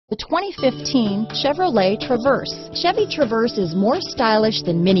The 2015 Chevrolet Traverse. Chevy Traverse is more stylish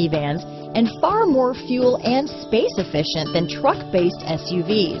than minivans and far more fuel and space efficient than truck-based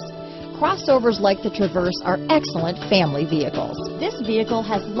SUVs. Crossovers like the Traverse are excellent family vehicles. This vehicle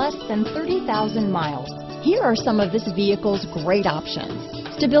has less than 30,000 miles. Here are some of this vehicle's great options: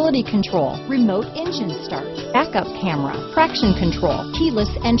 stability control, remote engine start, backup camera, traction control, keyless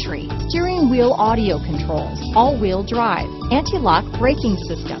entry, steering wheel audio controls, all-wheel drive, anti-lock braking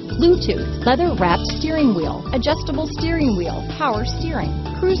system, Bluetooth, leather-wrapped steering wheel, adjustable steering wheel, power steering,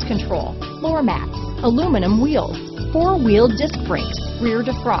 cruise control, floor mats, aluminum wheels, four-wheel disc brakes, rear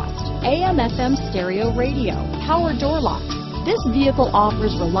defrost, AM/FM stereo radio, power door locks. This vehicle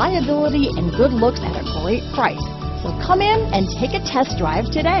offers reliability and good looks at a great price. So come in and take a test drive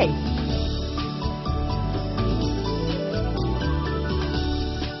today.